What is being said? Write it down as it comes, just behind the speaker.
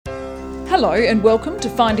Hello and welcome to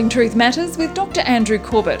Finding Truth Matters with Dr. Andrew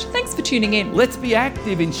Corbett. Thanks for tuning in. Let's be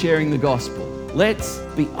active in sharing the gospel. Let's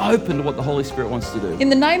be open to what the Holy Spirit wants to do. In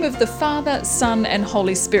the name of the Father, Son and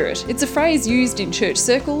Holy Spirit. It's a phrase used in church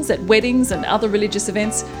circles, at weddings and other religious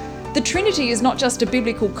events. The Trinity is not just a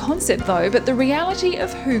biblical concept though, but the reality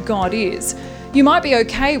of who God is. You might be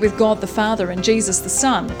okay with God the Father and Jesus the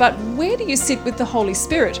Son, but where do you sit with the Holy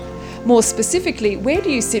Spirit? More specifically, where do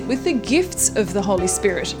you sit with the gifts of the Holy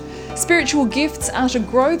Spirit? Spiritual gifts are to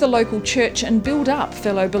grow the local church and build up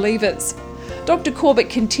fellow believers. Dr. Corbett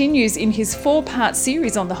continues in his 4-part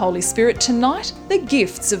series on the Holy Spirit. Tonight, the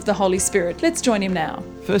gifts of the Holy Spirit. Let's join him now.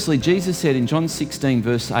 Firstly, Jesus said in John 16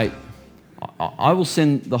 verse 8, I will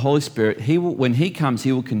send the Holy Spirit. When he comes,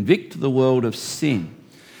 he will convict the world of sin.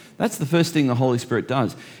 That's the first thing the Holy Spirit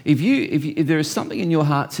does. If there is something in your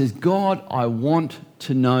heart that says, God, I want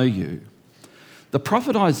to know you. The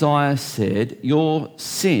prophet Isaiah said, your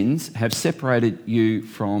sins have separated you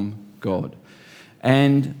from God.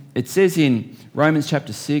 And it says in Romans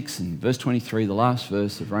chapter 6 and verse 23, the last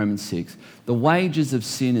verse of Romans 6, the wages of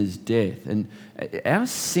sin is death. And our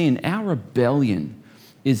sin, our rebellion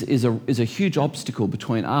is a huge obstacle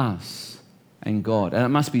between us and God, and it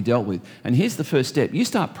must be dealt with. And here's the first step. You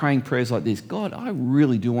start praying prayers like this. God, I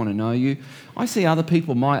really do want to know you. I see other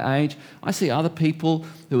people my age. I see other people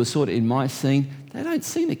who are sort of in my scene. They don't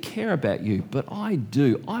seem to care about you, but I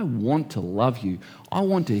do. I want to love you. I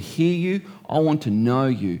want to hear you. I want to know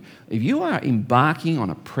you. If you are embarking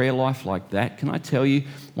on a prayer life like that, can I tell you,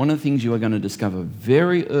 one of the things you are going to discover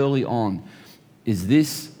very early on is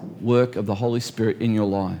this work of the Holy Spirit in your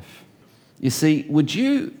life. You see, would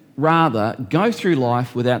you rather go through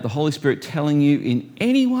life without the Holy Spirit telling you in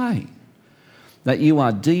any way that you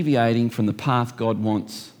are deviating from the path God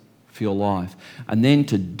wants for your life, and then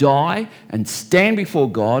to die and stand before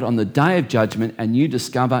God on the day of judgment and you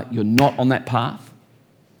discover you're not on that path?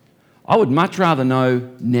 I would much rather know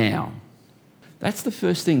now. That's the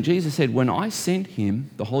first thing. Jesus said, when I send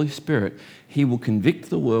him, the Holy Spirit, he will convict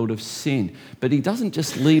the world of sin. But he doesn't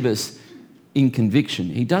just leave us in conviction.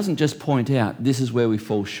 He doesn't just point out this is where we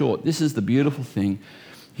fall short. This is the beautiful thing.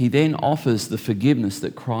 He then offers the forgiveness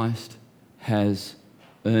that Christ has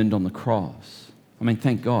earned on the cross. I mean,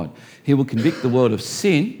 thank God. He will convict the world of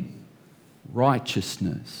sin,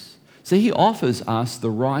 righteousness. See, he offers us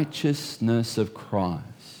the righteousness of Christ.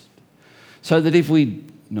 So that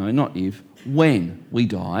when we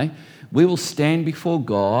die, we will stand before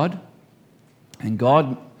God, and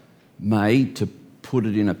God may, to put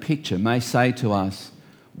it in a picture, may say to us,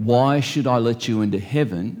 why should I let you into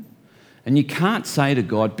heaven? And you can't say to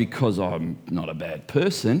God, because I'm not a bad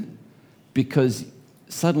person, because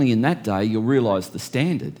suddenly in that day you'll realise the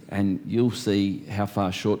standard and you'll see how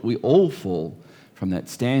far short we all fall from that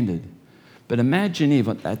standard. But imagine if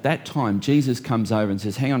at that time Jesus comes over and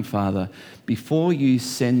says, hang on, Father, before you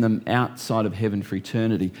send them outside of heaven for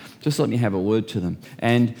eternity, just let me have a word to them.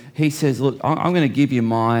 And he says, look, I'm going to give you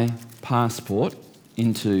my passport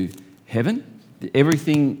into heaven.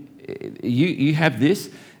 Everything, you have this,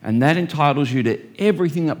 and that entitles you to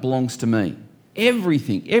everything that belongs to me.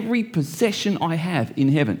 Everything, every possession I have in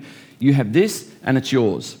heaven. You have this, and it's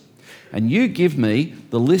yours. And you give me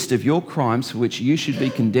the list of your crimes for which you should be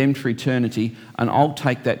condemned for eternity, and I'll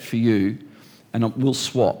take that for you, and we'll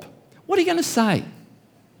swap. What are you going to say?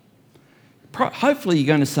 Hopefully you're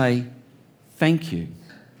going to say, thank you.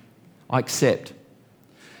 I accept.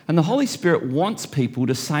 And the Holy Spirit wants people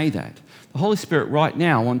to say that. The Holy Spirit right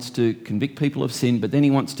now wants to convict people of sin, but then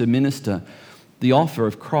he wants to minister the offer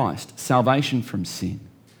of Christ, salvation from sin.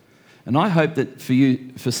 And I hope that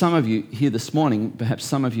for some of you here this morning, perhaps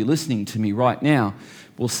some of you listening to me right now,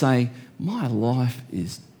 will say, my life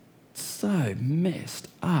is so messed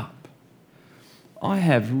up. I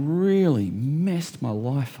have really messed my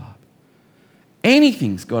life up.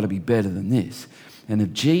 Anything's got to be better than this. And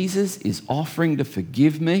if Jesus is offering to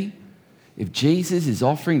forgive me, if Jesus is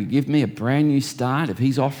offering to give me a brand new start, if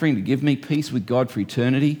he's offering to give me peace with God for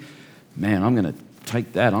eternity, man, I'm going to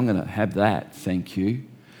take that. I'm going to have that. Thank you.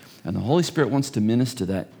 And the Holy Spirit wants to minister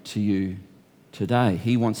that to you today.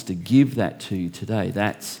 He wants to give that to you today.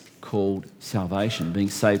 That's called salvation,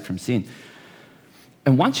 being saved from sin.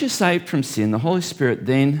 And once you're saved from sin, the Holy Spirit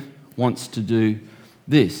then wants to do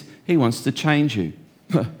this. He wants to change you.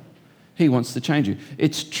 He wants to change you.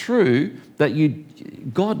 It's true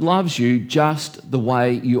that God loves you just the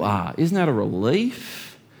way you are. Isn't that a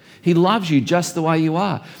relief? He loves you just the way you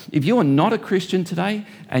are. If you are not a Christian today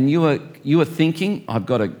and you are thinking, I've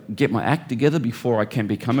got to get my act together before I can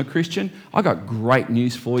become a Christian, I've got great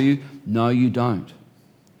news for you. No, you don't.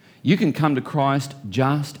 You can come to Christ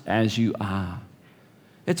just as you are.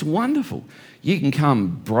 It's wonderful. You can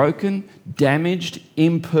come broken, damaged,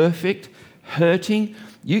 imperfect, hurting.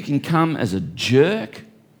 You can come as a jerk.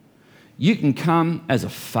 You can come as a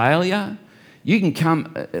failure. You can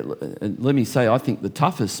come, let me say, I think the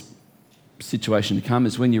toughest situation to come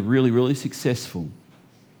is when you're really, really successful,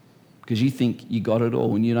 because you think you got it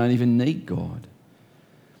all and you don't even need God.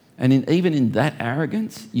 And even in that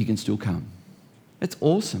arrogance, you can still come. It's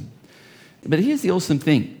awesome. But here's the awesome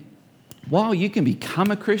thing. While you can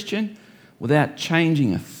become a Christian without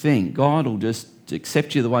changing a thing, God will just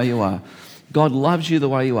accept you the way you are. God loves you the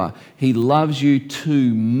way you are. He loves you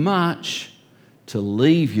too much to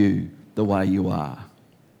leave you the way you are.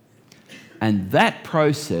 And that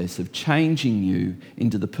process of changing you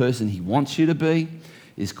into the person He wants you to be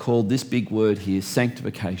is called, this big word here,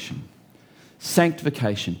 sanctification.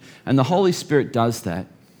 Sanctification. And the Holy Spirit does that.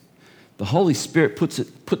 The Holy Spirit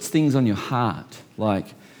puts things on your heart,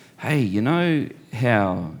 like, hey, you know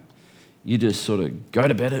how you just sort of go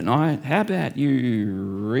to bed at night? How about you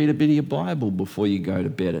read a bit of your Bible before you go to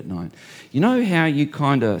bed at night? You know how you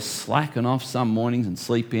kind of slacken off some mornings and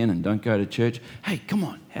sleep in and don't go to church? Hey, come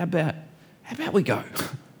on, how about we go?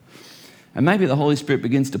 And maybe the Holy Spirit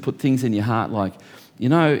begins to put things in your heart like, you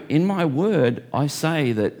know, in my word, I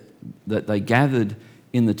say that they gathered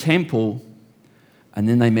in the temple and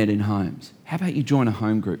then they met in homes. How about you join a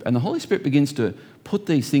home group? And the Holy Spirit begins to put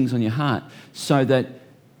these things on your heart so that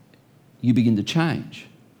you begin to change.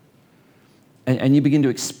 And you begin to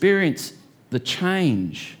experience the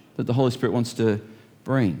change that the Holy Spirit wants to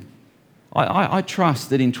bring. I trust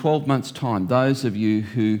that in 12 months' time, those of you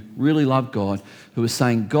who really love God, who are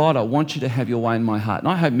saying, God, I want you to have your way in my heart. And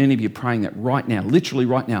I hope many of you are praying that right now, literally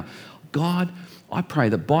right now. God, I pray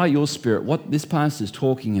that by your Spirit, what this pastor is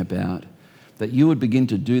talking about, that you would begin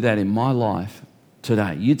to do that in my life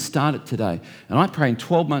today. You'd start it today. And I pray in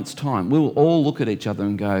 12 months' time, we'll all look at each other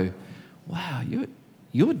and go, wow,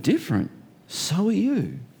 you're different. So are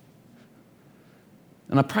you.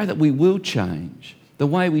 And I pray that we will change the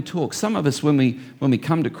way we talk. Some of us, when we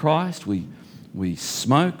come to Christ, we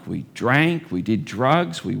smoke, we drank, we did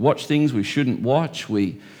drugs, we watched things we shouldn't watch,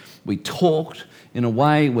 we talked in a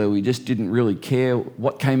way where we just didn't really care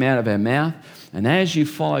what came out of our mouth. And as you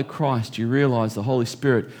follow Christ, you realise the Holy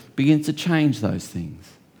Spirit begins to change those things.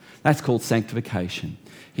 That's called sanctification.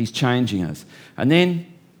 He's changing us. And then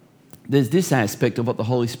there's this aspect of what the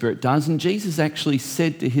Holy Spirit does. And Jesus actually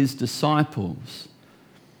said to his disciples,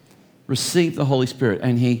 receive the Holy Spirit.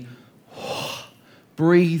 And he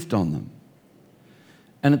breathed on them.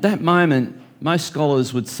 And at that moment, most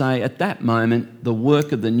scholars would say, at that moment, the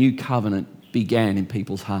work of the new covenant began in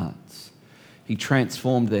people's hearts. He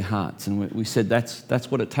transformed their hearts. And we said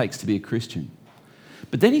that's what it takes to be a Christian.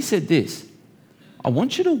 But then he said this, I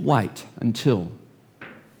want you to wait until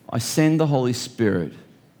I send the Holy Spirit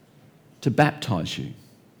to baptize you,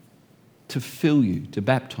 to fill you, to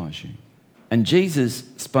baptize you. And Jesus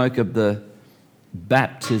spoke of the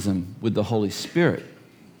baptism with the Holy Spirit,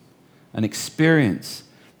 an experience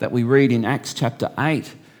that we read in Acts chapter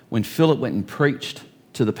 8 when Philip went and preached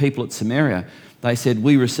to the people at Samaria. They said,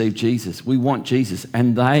 we receive Jesus, we want Jesus.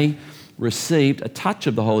 And they received a touch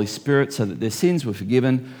of the Holy Spirit so that their sins were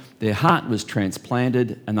forgiven, their heart was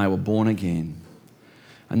transplanted, and they were born again.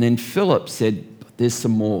 And then Philip said, there's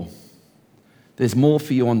some more. There's more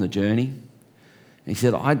for you on the journey. He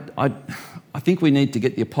said, I think we need to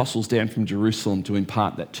get the apostles down from Jerusalem to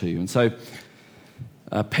impart that to you. And so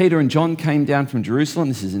Peter and John came down from Jerusalem.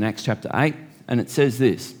 This is in Acts chapter 8. And it says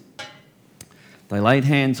this, they laid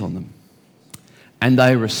hands on them and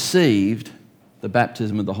they received the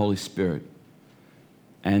baptism of the Holy Spirit.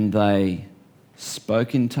 And they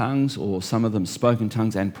spoke in tongues, or some of them spoke in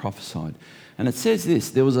tongues and prophesied. And it says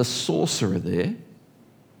this, there was a sorcerer there,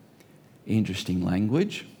 interesting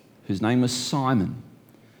language, whose name was Simon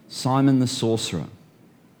the sorcerer.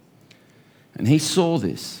 And he saw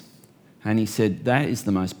this and he said, that is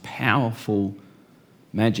the most powerful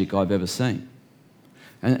magic I've ever seen.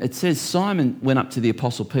 And it says Simon went up to the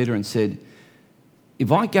Apostle Peter and said,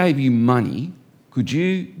 if I gave you money, could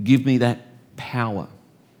you give me that power?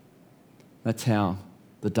 That's how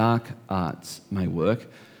the dark arts may work,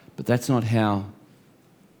 but that's not how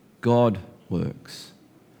God works.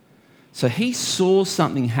 So he saw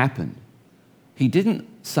something happen. He didn't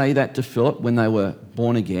say that to Philip when they were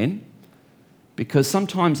born again, because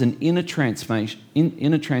sometimes an inner transformation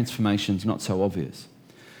is not so obvious.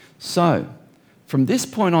 So from this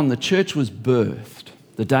point on, the church was birthed.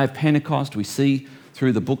 The day of Pentecost, we see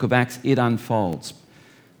through the book of Acts, it unfolds.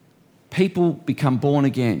 People become born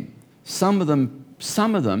again. Some of them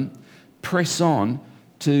press on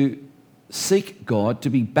to seek God, to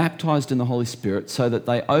be baptized in the Holy Spirit so that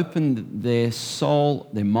they open their soul,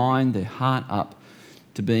 their mind, their heart up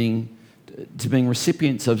to being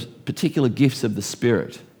recipients of particular gifts of the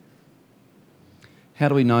Spirit. How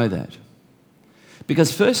do we know that?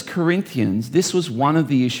 Because 1 Corinthians, this was one of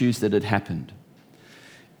the issues that had happened.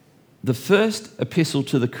 The first epistle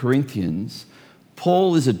to the Corinthians,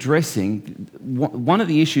 Paul is addressing one of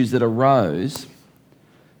the issues that arose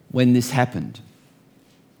when this happened.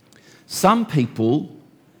 Some people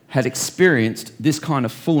had experienced this kind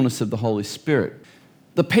of fullness of the Holy Spirit.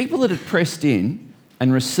 The people that had pressed in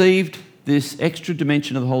and received this extra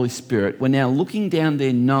dimension of the Holy Spirit were now looking down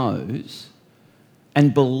their nose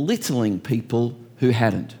and belittling people who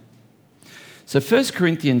hadn't. So 1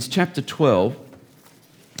 Corinthians chapter 12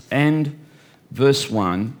 and verse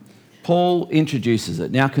 1, Paul introduces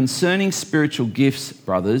it. Now, concerning spiritual gifts,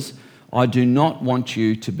 brothers, I do not want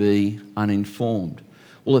you to be uninformed.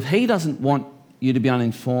 Well, if he doesn't want you to be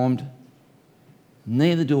uninformed,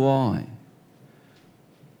 neither do I.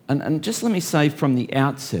 And just let me say from the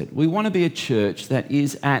outset, we want to be a church that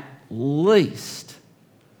is at least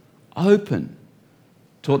open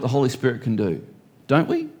to what the Holy Spirit can do, don't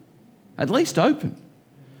we? At least open.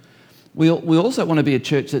 We also want to be a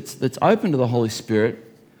church that's open to the Holy Spirit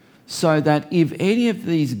so that if any of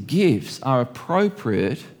these gifts are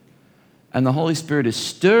appropriate and the Holy Spirit is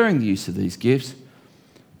stirring the use of these gifts,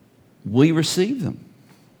 we receive them.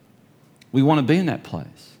 We want to be in that place.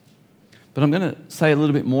 But I'm going to say a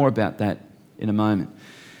little bit more about that in a moment.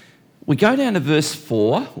 We go down to verse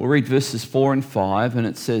 4. We'll read verses 4 and 5, and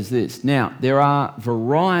it says this. Now, there are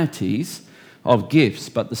varieties of gifts,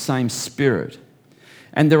 but the same Spirit.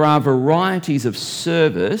 And there are varieties of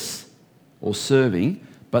service or serving,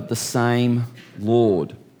 but the same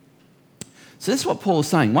Lord. So this is what Paul is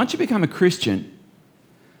saying. Once you become a Christian,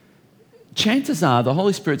 chances are the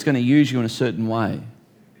Holy Spirit's going to use you in a certain way.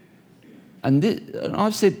 And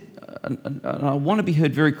I've said, and I want to be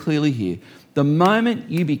heard very clearly here, the moment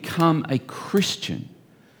you become a Christian,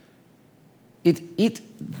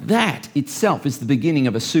 that itself is the beginning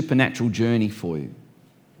of a supernatural journey for you.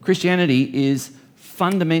 Christianity is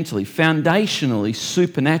fundamentally, foundationally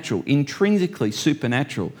supernatural, intrinsically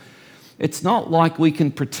supernatural. It's not like we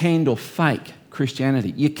can pretend or fake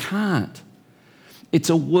Christianity. You can't. It's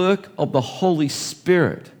a work of the Holy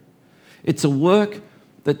Spirit. It's a work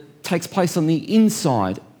that takes place on the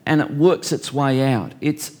inside and it works its way out.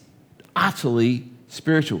 It's utterly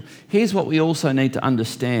spiritual. Here's what we also need to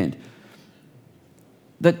understand.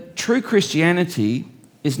 That true Christianity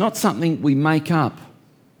is not something we make up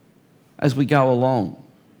as we go along.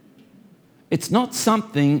 It's not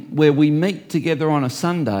something where we meet together on a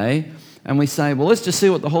Sunday and we say, well, let's just see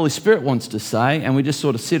what the Holy Spirit wants to say, and we just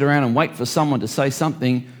sort of sit around and wait for someone to say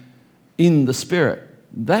something in the Spirit.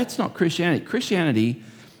 That's not Christianity. Christianity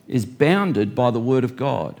is bounded by the Word of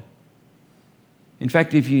God. In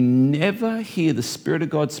fact, if you never hear the Spirit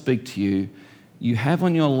of God speak to you, you have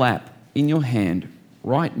on your lap, in your hand,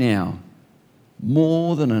 right now,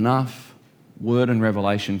 more than enough word and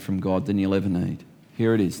revelation from God than you'll ever need.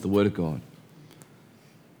 Here it is, the Word of God.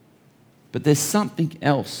 But there's something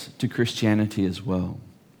else to Christianity as well.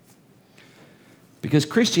 Because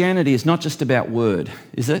Christianity is not just about word,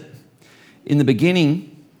 is it? In the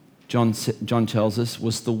beginning, John tells us,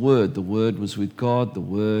 was the Word. The Word was with God. The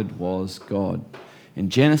Word was God. In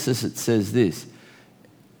Genesis, it says this.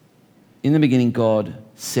 In the beginning, God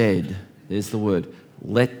said, there's the word,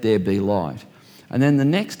 let there be light. And then the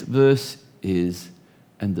next verse is,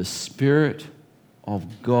 and the Spirit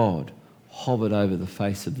of God hovered over the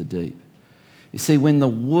face of the deep. You see, when the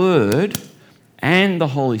Word and the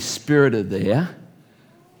Holy Spirit are there,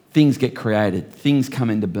 things get created, things come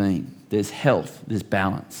into being. There's health, there's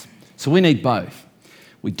balance. So we need both.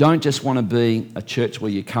 We don't just want to be a church where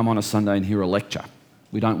you come on a Sunday and hear a lecture.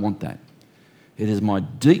 We don't want that. It is my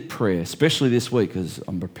deep prayer, especially this week as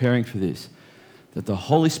I'm preparing for this, that the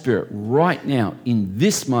Holy Spirit right now, in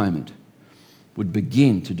this moment, would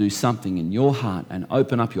begin to do something in your heart and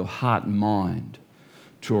open up your heart and mind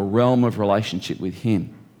to a realm of relationship with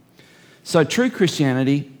Him. So true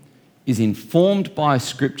Christianity is informed by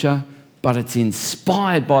Scripture, but it's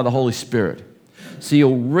inspired by the Holy Spirit. So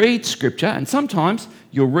you'll read Scripture, and sometimes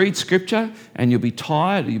you'll read Scripture and you'll be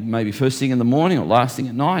tired, maybe first thing in the morning or last thing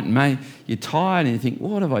at night, and you're tired and you think,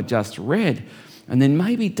 what have I just read? And then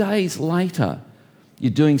maybe days later,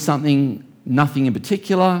 you're doing something, nothing in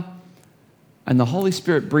particular, and the Holy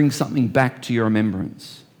Spirit brings something back to your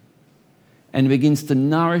remembrance and begins to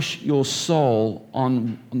nourish your soul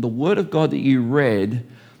on the Word of God that you read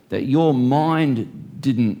that your mind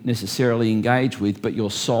didn't necessarily engage with, but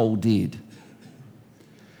your soul did.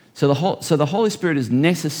 So the Holy Spirit is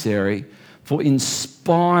necessary for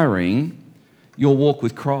inspiring your walk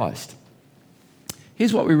with Christ.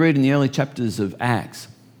 Here's what we read in the early chapters of Acts.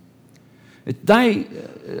 Day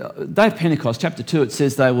of Pentecost, chapter 2, it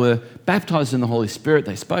says they were baptized in the Holy Spirit.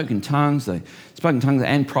 They spoke in tongues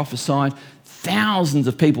and prophesied. Thousands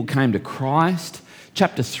of people came to Christ.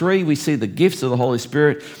 Chapter 3, we see the gifts of the Holy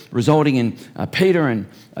Spirit resulting in Peter and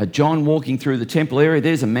John walking through the temple area.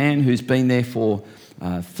 There's a man who's been there for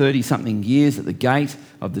 30-something years at the gate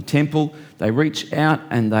of the temple. They reach out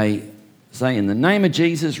and they say, in the name of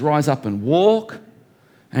Jesus, rise up and walk.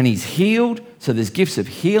 And he's healed. So there's gifts of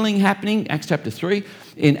healing happening, Acts chapter 3.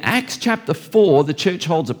 In Acts chapter 4, the church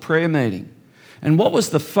holds a prayer meeting. And what was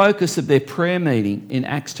the focus of their prayer meeting in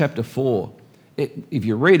Acts chapter 4? If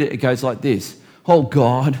you read it, it goes like this. Oh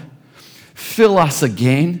God, fill us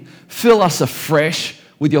again. Fill us afresh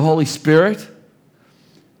with your Holy Spirit.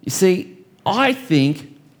 You see, I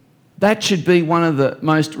think that should be one of the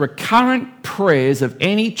most recurrent prayers of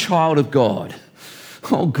any child of God.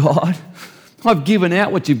 Oh God, I've given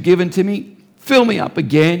out what you've given to me. Fill me up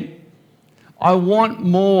again. I want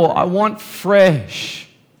more. I want fresh.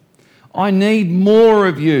 I need more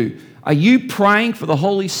of you. Are you praying for the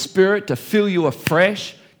Holy Spirit to fill you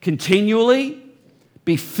afresh continually?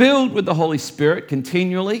 Be filled with the Holy Spirit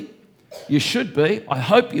continually. You should be. I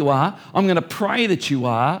hope you are. I'm going to pray that you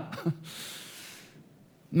are.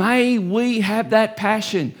 May we have that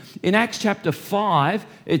passion. In Acts chapter 5,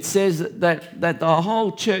 it says that the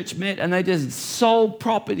whole church met and they just sold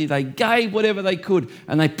property. They gave whatever they could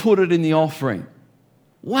and they put it in the offering.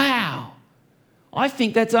 Wow. I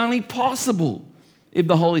think that's only possible if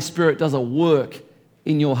the Holy Spirit does a work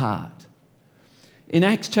in your heart. In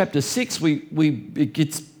Acts chapter 6,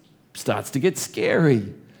 it starts to get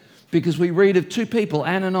scary because we read of two people,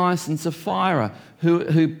 Ananias and Sapphira,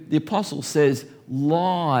 who the apostle says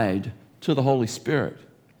lied to the Holy Spirit.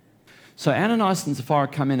 So Ananias and Sapphira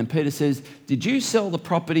come in and Peter says, did you sell the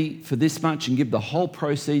property for this much and give the whole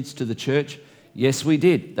proceeds to the church? Yes, we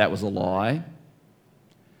did. That was a lie.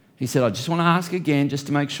 He said, I just want to ask again just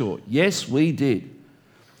to make sure. Yes, we did.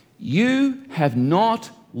 You have not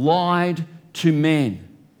lied to men.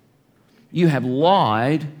 You have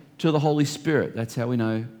lied to the Holy Spirit. That's how we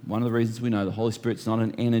know, one of the reasons we know the Holy Spirit's not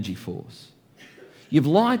an energy force. You've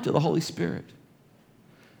lied to the Holy Spirit.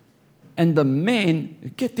 And the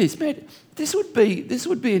men, get this, man, this would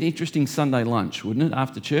be an interesting Sunday lunch, wouldn't it,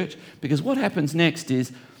 after church? Because what happens next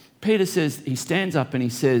is Peter says, he stands up and he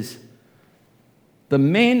says, the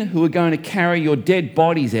men who are going to carry your dead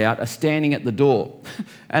bodies out are standing at the door.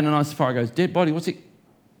 And Ananias and Sapphira goes, dead body, what's it?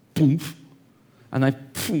 Boom. And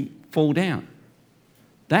they fall down.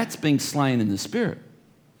 That's being slain in the Spirit.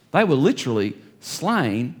 They were literally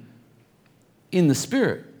slain in the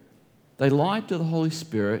Spirit. They lied to the Holy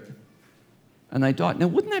Spirit and they died. Now,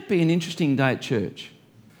 wouldn't that be an interesting day at church?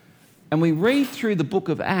 And we read through the book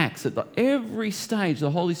of Acts that at every stage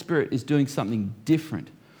the Holy Spirit is doing something different,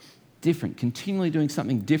 continually doing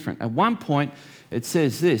something different. At one point, it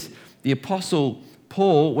says this, the Apostle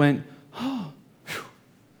Paul went, oh, phew.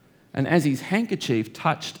 And as his handkerchief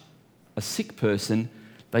touched a sick person,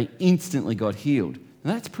 they instantly got healed.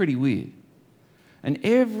 Now, that's pretty weird. And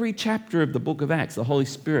every chapter of the book of Acts, the Holy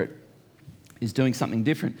Spirit is doing something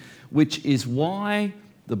different, which is why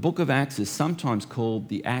the book of Acts is sometimes called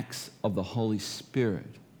the Acts of the Holy Spirit.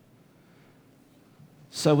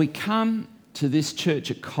 So we come to this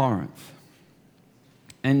church at Corinth,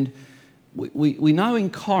 and we know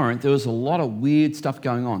in Corinth there was a lot of weird stuff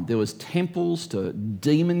going on. There was temples to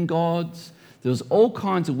demon gods. There was all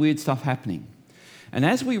kinds of weird stuff happening. And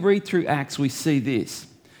as we read through Acts, we see this.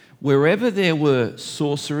 Wherever there were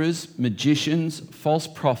sorcerers, magicians, false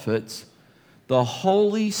prophets, the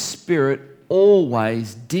Holy Spirit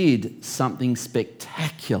always did something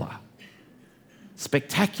spectacular.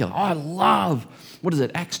 Spectacular. I love,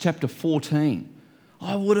 Acts chapter 14.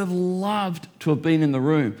 I would have loved to have been in the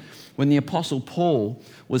room when the Apostle Paul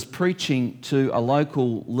was preaching to a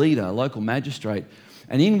local leader, a local magistrate,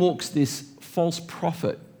 and in walks this false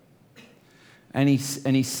prophet. And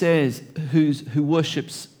he says, who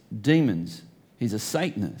worships demons. He's a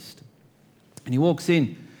Satanist. And he walks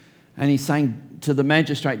in and he's saying to the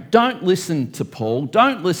magistrate, don't listen to Paul.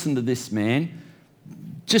 Don't listen to this man.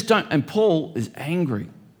 Just don't. And Paul is angry.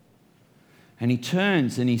 And he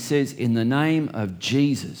turns and he says, in the name of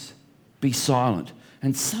Jesus, be silent.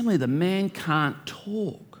 And suddenly the man can't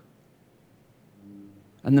talk.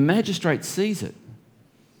 And the magistrate sees it.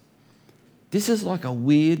 This is like a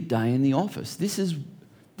weird day in the office. This is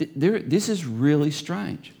really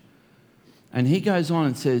strange. And he goes on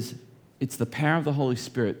and says, it's the power of the Holy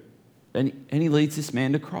Spirit and he leads this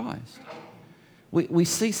man to Christ. We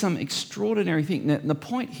see some extraordinary thing. Now, the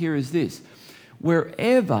point here is this.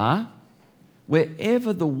 Wherever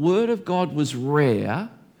the Word of God was rare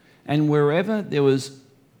and wherever there was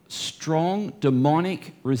strong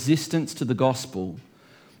demonic resistance to the gospel,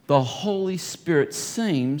 the Holy Spirit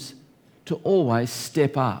seems to always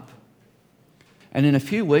step up. And in a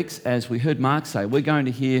few weeks, as we heard Mark say, we're going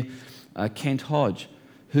to hear Kent Hodge,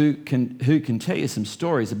 who can tell you some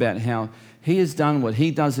stories about how he has done what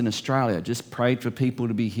he does in Australia, just prayed for people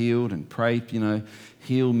to be healed and prayed,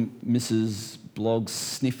 heal Mrs. Blogg's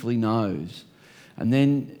sniffly nose. And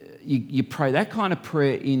then you pray that kind of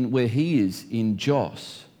prayer in where he is, in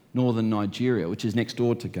Jos, northern Nigeria, which is next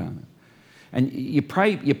door to Ghana. And you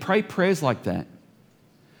pray prayers like that.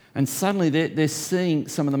 And suddenly they're seeing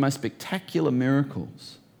some of the most spectacular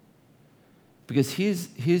miracles. Because here's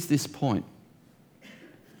this point.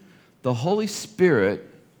 The Holy Spirit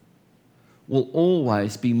will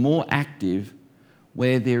always be more active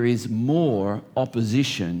where there is more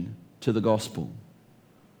opposition to the gospel.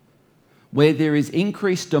 Where there is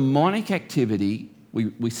increased demonic activity,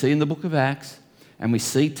 we see in the book of Acts, and we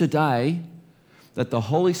see today that the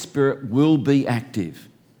Holy Spirit will be active.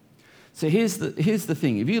 So here's the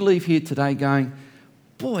thing. If you leave here today going,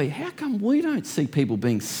 boy, how come we don't see people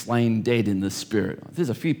being slain dead in the Spirit? There's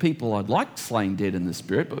a few people I'd like slain dead in the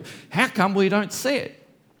Spirit, but how come we don't see it?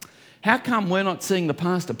 How come we're not seeing the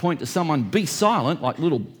pastor point to someone, be silent, like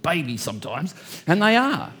little babies sometimes, and they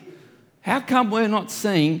are? How come we're not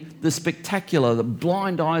seeing the spectacular, the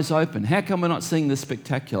blind eyes open? How come we're not seeing the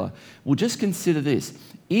spectacular? Well, just consider this.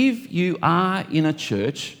 If you are in a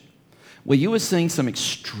church where you are seeing some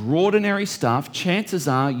extraordinary stuff, chances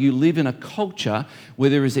are you live in a culture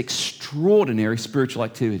where there is extraordinary spiritual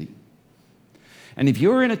activity. And if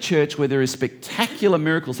you're in a church where there is spectacular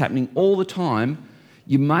miracles happening all the time,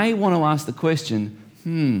 you may want to ask the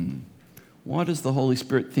question, why does the Holy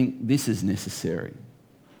Spirit think this is necessary?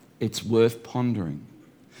 It's worth pondering.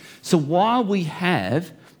 So while we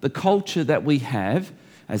have the culture that we have,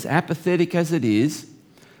 as apathetic as it is,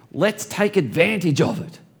 let's take advantage of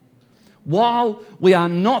it. While we are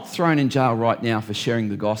not thrown in jail right now for sharing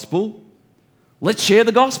the gospel, let's share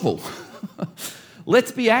the gospel.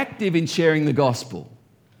 Let's be active in sharing the gospel.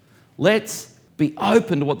 Let's be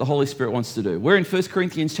open to what the Holy Spirit wants to do. We're in 1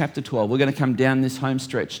 Corinthians chapter 12. We're going to come down this home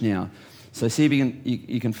stretch now. So see if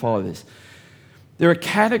you can follow this. There are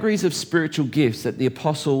categories of spiritual gifts that the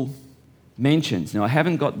apostle mentions. Now, I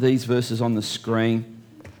haven't got these verses on the screen,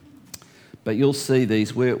 but you'll see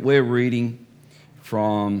these. We're reading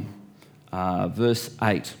from verse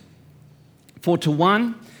 8. For to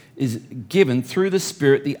one is given through the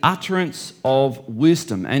Spirit the utterance of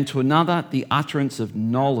wisdom, and to another the utterance of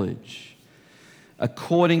knowledge,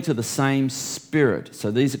 according to the same Spirit.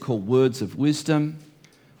 So these are called words of wisdom,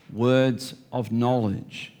 words of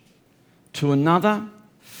knowledge. To another,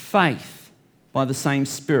 faith by the same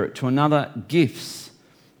Spirit. To another, gifts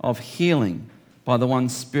of healing by the one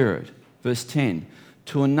Spirit. Verse 10.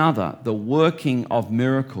 To another, the working of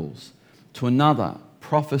miracles. To another,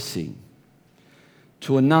 prophecy.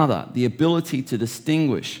 To another, the ability to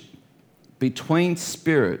distinguish between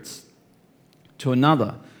spirits. To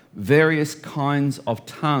another, various kinds of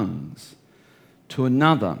tongues. To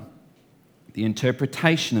another, the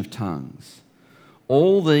interpretation of tongues.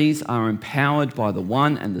 All these are empowered by the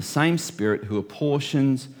one and the same Spirit, who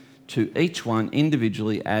apportions to each one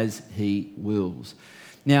individually as he wills.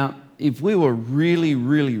 Now, if we were really,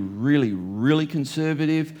 really, really, really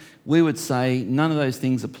conservative, we would say none of those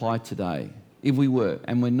things apply today. If we were,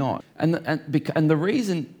 and we're not. And the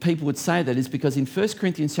reason people would say that is because in 1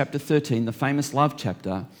 Corinthians chapter 13, the famous love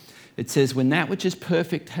chapter, it says, when that which is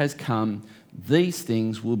perfect has come, these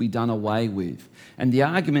things will be done away with. And the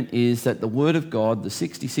argument is that the Word of God, the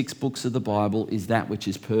 66 books of the Bible, is that which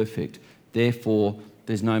is perfect. Therefore,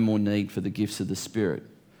 there's no more need for the gifts of the Spirit.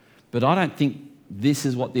 But I don't think this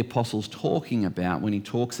is what the apostle's talking about when he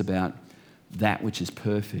talks about that which is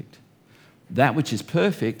perfect. That which is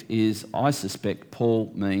perfect is, I suspect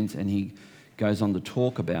Paul means, and he goes on to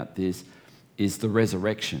talk about this, is the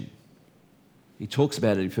resurrection. He talks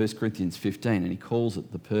about it in 1 Corinthians 15 and he calls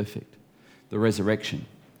it the perfect, the resurrection.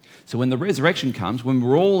 So when the resurrection comes, when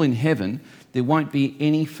we're all in heaven, there won't be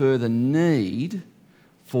any further need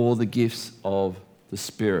for the gifts of the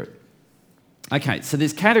Spirit. Okay, so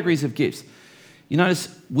there's categories of gifts. You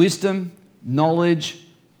notice wisdom, knowledge,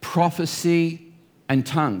 prophecy, and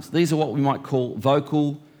tongues. These are what we might call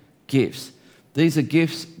vocal gifts. These are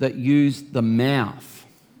gifts that use the mouth.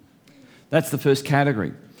 That's the first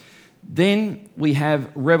category. Then we have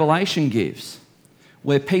revelation gifts,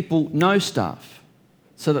 where people know stuff.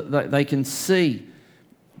 so that they can see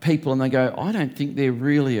people and they go, I don't think they're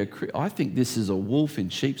really I think this is a wolf in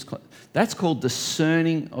sheep's clothing. That's called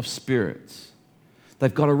discerning of spirits.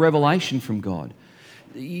 They've got a revelation from God.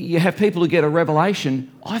 You have people who get a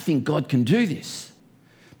revelation, I think God can do this.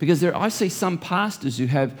 Because I see some pastors who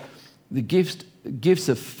have the gifts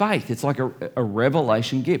of faith. It's like a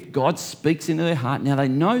revelation gift. God speaks into their heart. Now they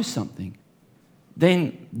know something.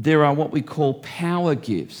 Then there are what we call power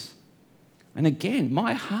gifts. And again,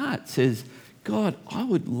 my heart says, God, I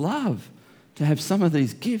would love to have some of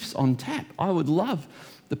these gifts on tap. I would love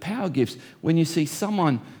the power gifts. When you see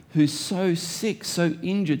someone who's so sick, so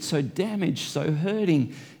injured, so damaged, so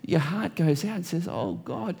hurting, your heart goes out and says, oh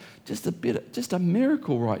God, just a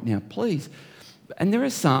miracle right now, please. And there are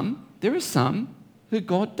some who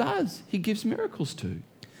God does. He gives miracles to.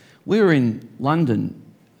 We were in London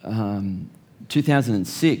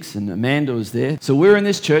 2006 and Amanda was there. So we were in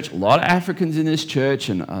this church, a lot of Africans in this church,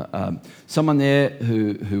 and someone there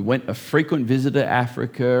who went a frequent visitor to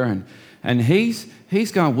Africa, and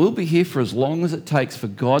he's going, we'll be here for as long as it takes for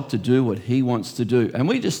God to do what he wants to do. And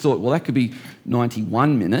we just thought, well, that could be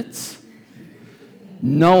 91 minutes.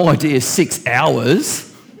 No idea, 6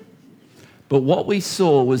 hours. But what we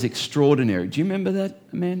saw was extraordinary. Do you remember that,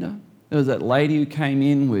 Amanda? There was that lady who came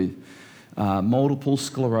in with multiple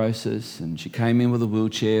sclerosis, and she came in with a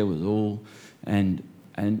wheelchair, and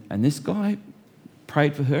this guy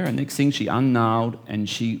prayed for her, and next thing she unnailed and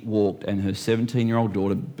she walked, and her 17-year-old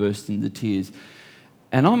daughter burst into tears.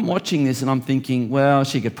 And I'm watching this and I'm thinking, well,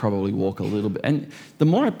 she could probably walk a little bit. And the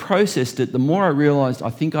more I processed it, the more I realised I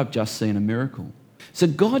think I've just seen a miracle. So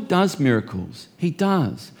God does miracles. He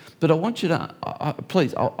does. But I want you to,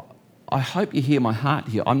 please, I hope you hear my heart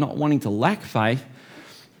here. I'm not wanting to lack faith,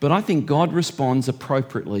 but I think God responds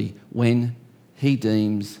appropriately when he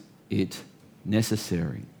deems it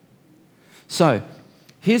necessary. So,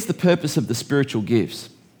 here's the purpose of the spiritual gifts.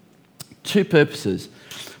 2 purposes.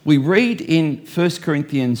 We read in 1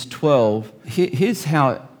 Corinthians 12, here's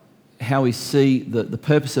how we see the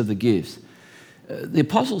purpose of the gifts. The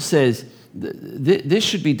apostle says this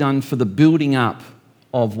should be done for the building up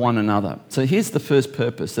of one another. So here's the first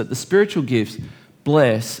purpose, that the spiritual gifts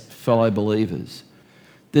bless fellow believers.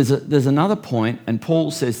 There's another point, and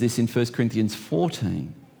Paul says this in 1 Corinthians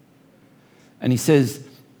 14. And he says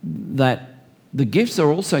that the gifts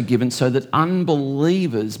are also given so that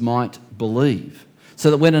unbelievers might believe. So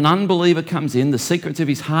that when an unbeliever comes in, the secrets of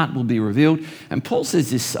his heart will be revealed. And Paul says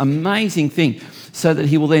this amazing thing, so that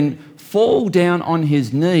he will then fall down on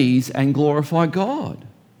his knees and glorify God.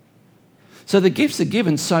 So the gifts are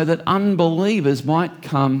given so that unbelievers might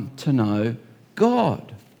come to know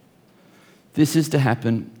God. This is to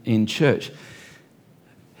happen in church.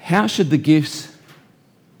 How should the gifts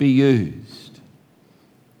be used?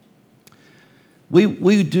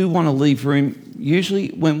 We do want to leave room, usually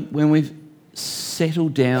when we've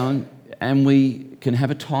settled down and we can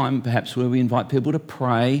have a time perhaps where we invite people to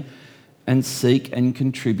pray and seek and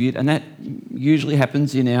contribute, and that usually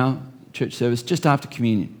happens in our church service just after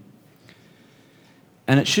communion.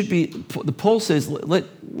 And it should be, Paul says,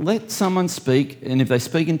 let someone speak, and if they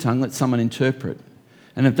speak in tongue, let someone interpret.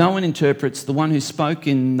 And if no one interprets, the one who spoke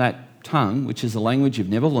in that tongue, which is a language you've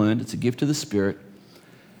never learned, it's a gift of the Spirit,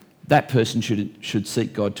 that person should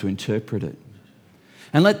seek God to interpret it.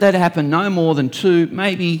 And let that happen no more than 2,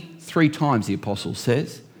 maybe 3 times, the apostle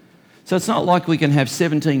says. So it's not like we can have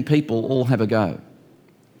 17 people all have a go.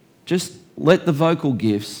 Just let the vocal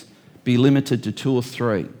gifts be limited to 2 or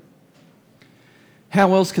 3.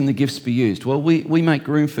 How else can the gifts be used? Well, we make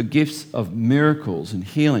room for gifts of miracles and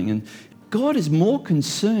healing. And God is more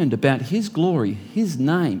concerned about his glory, his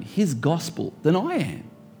name, his gospel than I am.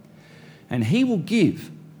 And he will give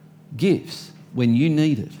gifts when you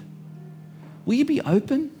need it. Will you be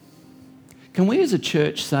open? Can we as a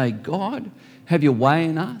church say, God, have your way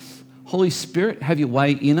in us? Holy Spirit, have your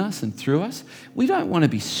way in us and through us? We don't want to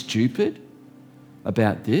be stupid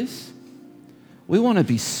about this. We want to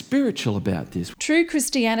be spiritual about this. True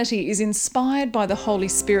Christianity is inspired by the Holy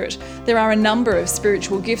Spirit. There are a number of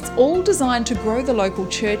spiritual gifts, all designed to grow the local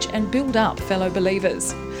church and build up fellow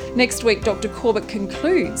believers. Next week, Dr. Corbett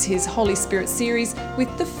concludes his Holy Spirit series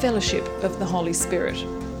with the Fellowship of the Holy Spirit.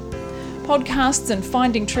 Podcasts and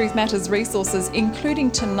Finding Truth Matters resources,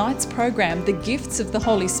 including tonight's program, The Gifts of the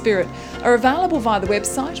Holy Spirit, are available via the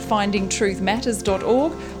website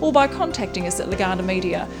findingtruthmatters.org or by contacting us at Legana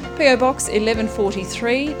Media, PO Box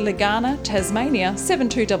 1143, Legana, Tasmania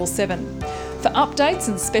 7277. For updates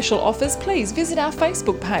and special offers, please visit our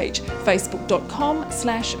Facebook page,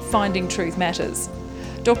 facebook.com/findingtruthmatters.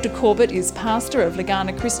 Dr. Corbett is pastor of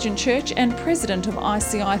Legana Christian Church and president of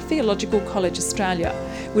ICI Theological College Australia.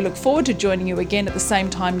 We look forward to joining you again at the same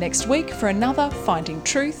time next week for another Finding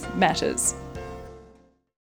Truth Matters.